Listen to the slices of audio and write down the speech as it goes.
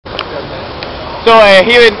So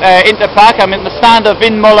here in Interpack, I'm in the stand of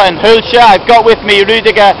Windmöller Hölscher. I've got with me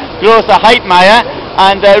Ruediger Grosse-Heitmeyer.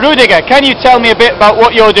 And Ruediger, can you tell me a bit about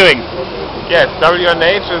what you're doing? Yes,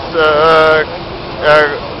 W&H is a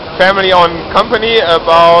family-owned company,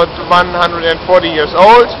 about 140 years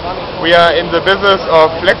old. We are in the business of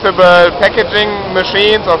flexible packaging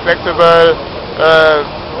machines or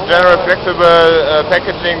general flexible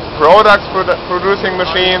packaging products producing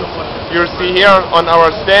machines. You see here on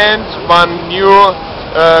our stand one new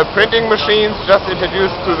printing machines just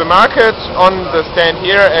introduced to the market on the stand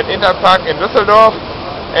here at Interpack in Dusseldorf.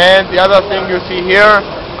 And the other thing you see here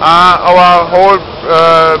are our whole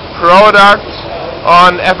product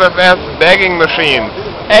on FFS bagging machines.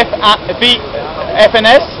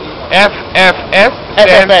 FNS? FFS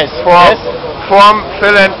stands for Form,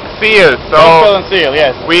 Fill and Seal. So Fill and Seal,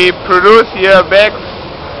 yes. We produce here bags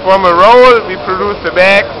from a roll, we produce the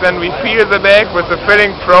bags, then we seal the bag with the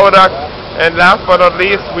filling product, and last but not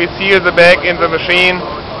least we seal the bag in the machine.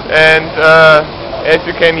 And as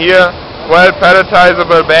you can hear, well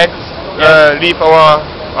palletizable bags leave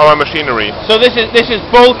our machinery. So this is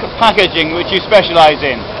bulk packaging which you specialize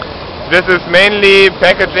in? This is mainly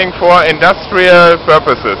packaging for industrial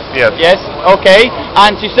purposes, yes. Yes, okay.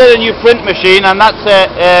 And you said a new print machine, and that's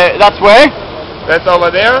where? That's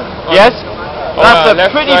over there. Yes. That's a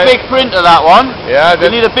pretty big printer, that one. Yeah.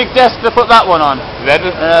 You need a big desk to put that one on. That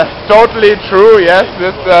is totally true, yes.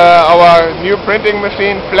 This our new printing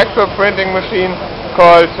machine, Flexo printing machine,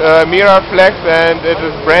 called Miraflex, and it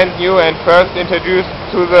is brand new and first introduced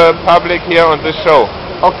to the public here on this show.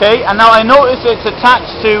 Okay, and now I notice it's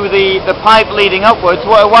attached to the pipe leading upwards.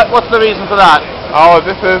 What's the reason for that? Oh,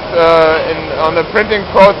 this is on the printing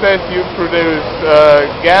process you produce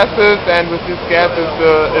gases, and with these gases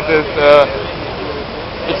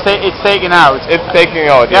it's taken out. It's taken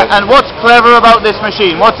out, yes. Yeah, and what's clever about this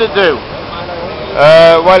machine? What's it do?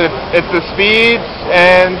 Well, it's the speed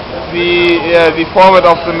and the format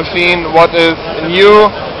of the machine, what is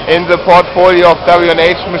new in the portfolio of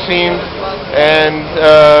W&H machines, and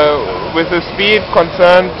with the speed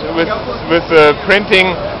concerned with the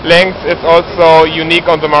printing length, it's also unique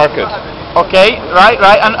on the market. Okay, right.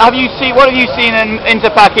 And what have you seen in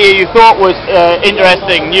Interpack here you thought was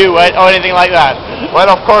interesting, new, or anything like that? Well,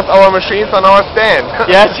 of course, our machines on our stand.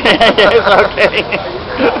 Yes, okay.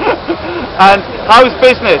 And how's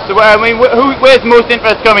business? I mean, where's most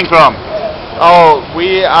interest coming from? Oh,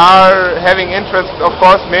 we are having interest, of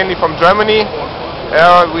course, mainly from Germany.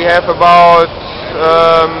 We have about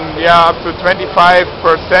up to 25%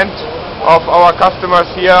 of our customers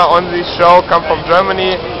here on this show come from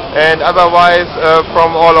Germany, and otherwise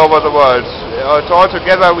from all over the world.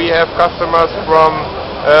 Altogether we have customers from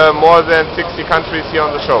more than 60 countries here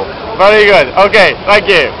on the show. Very good. Okay, thank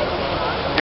you.